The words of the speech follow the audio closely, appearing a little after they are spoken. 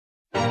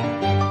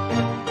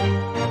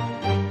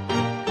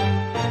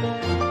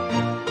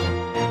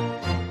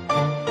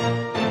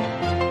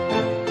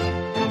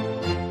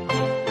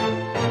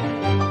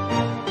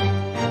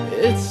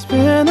It's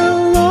been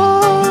a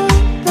long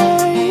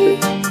day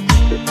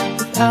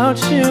without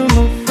you,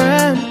 my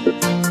friend,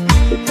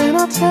 and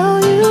I'll tell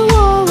you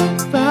all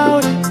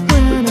about it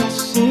when I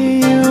see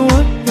you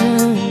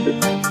again.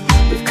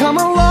 We've come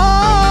a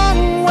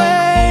long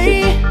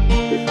way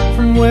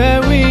from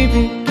where we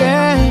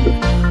began.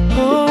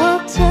 Oh,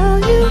 I'll tell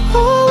you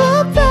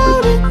all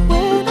about it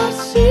when I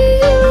see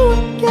you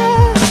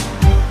again.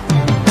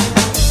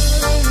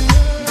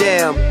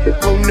 Damn,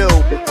 who knew?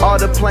 All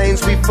the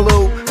planes we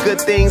flew, good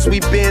things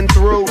we've been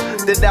through,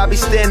 that I'll be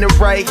standing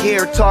right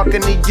here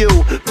talking to you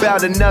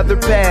about another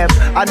path.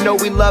 I know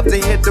we love to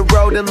hit the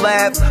road and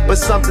laugh, but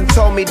something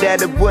told me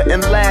that it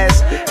wouldn't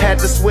last. Had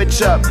to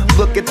switch up,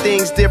 look at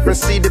things different,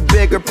 see the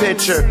bigger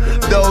picture.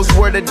 Those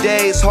were the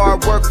days,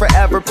 hard work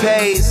forever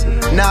pays.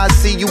 Now I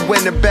see you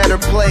in a better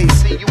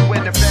place.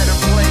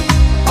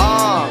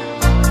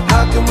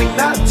 How can we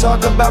not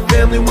talk about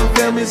family when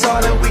family's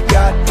all that we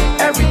got?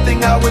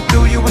 Everything I went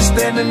through, you were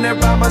standing there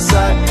by my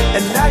side,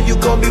 and now you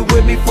gon' be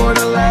with me for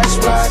the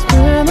last ride. It's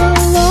been a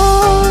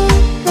long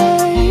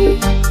day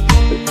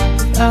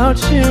without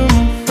you,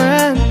 my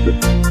friend,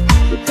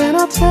 and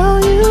I'll tell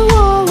you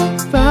all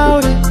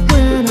about it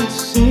when I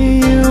see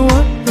you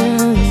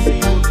again.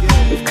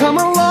 We've come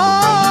a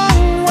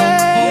long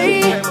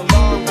way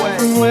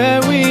from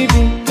where we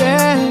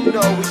began. Oh,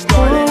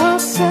 I'll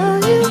tell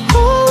you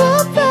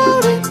all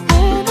about it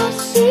when I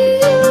see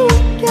you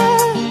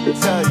again.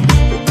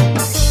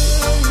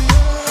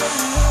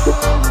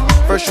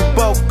 First you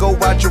both go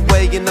out your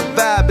way and the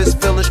vibe is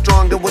feeling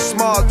strong. That was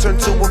small, turn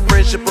to a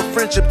friendship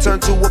turn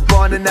to a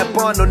bond, and that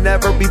bond will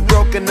never be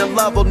broken, the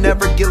love will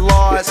never get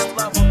lost.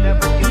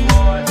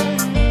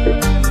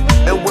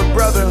 And when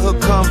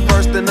brotherhood come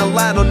first, then the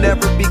line will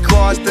never be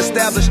crossed.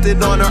 Established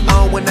it on our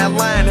own when that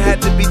line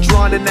had to be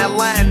drawn, and that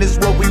line is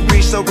what we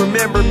reach, so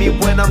remember me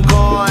when I'm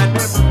gone.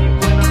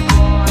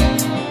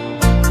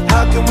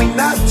 How can we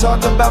not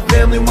talk about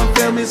family when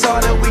family's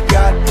all that we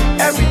got?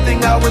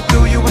 Everything I went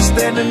through, you were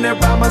standing there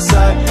by my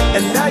side,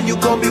 and now you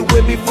gon' be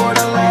with me for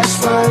the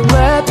last ride.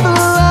 Let the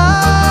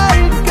light